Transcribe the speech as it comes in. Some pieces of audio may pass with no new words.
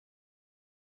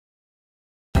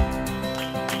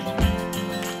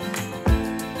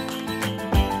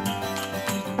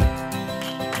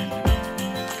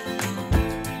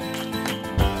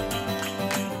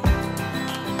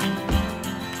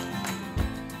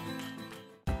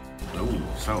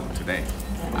So today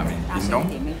I'm in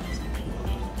Pingtung,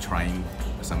 trying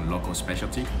some local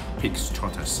specialty, pig's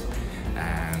trotters,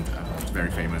 and it's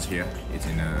very famous here. It's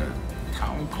in a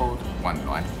town called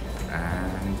Wanluan,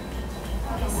 and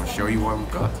we'll show you what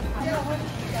we've got.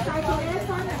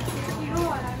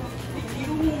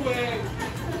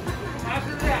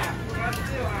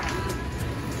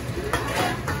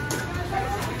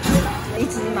 一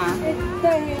只吗？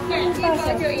对，一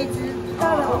盒就一只。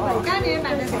刚年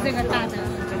买的是这个大的。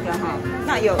这个哈，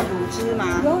那有卤汁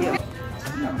吗？有。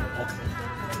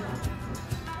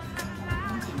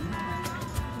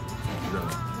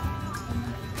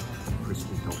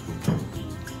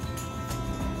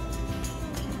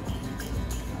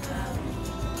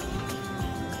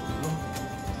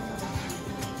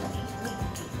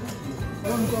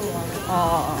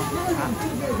哦，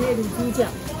这个可以卤猪脚。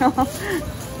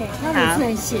那卤是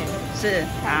很咸。是，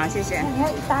好，谢谢。那你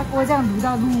看一大锅这样卤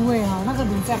到入味哦，那个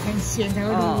卤在很咸才会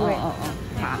入味。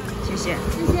好，谢谢。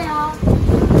谢谢哦。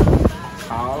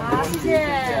好，谢谢，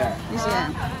谢谢。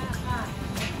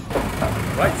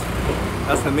Right,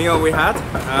 that's the meal we had.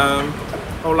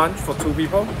 Whole lunch for 2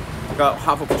 people. Got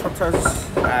half of trotters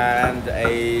and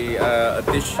a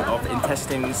dish of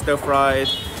intestine stir fried,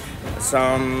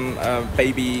 some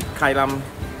baby kailam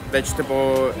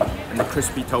vegetable and the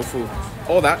crispy tofu.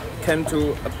 All that came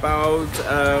to about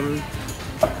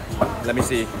let me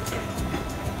see,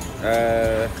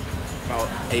 about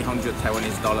 800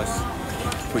 Taiwanese dollars,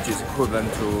 which is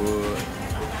equivalent to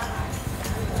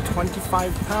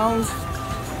 25 pounds.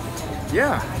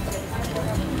 Yeah,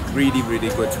 really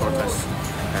good trotters.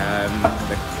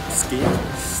 The skin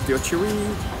still chewy,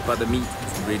 but the meat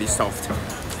is really soft.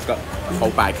 Got a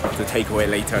whole bag to take away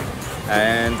later,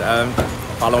 and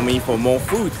follow me for more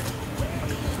food.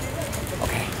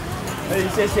 Okay.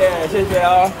 谢谢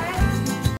哦。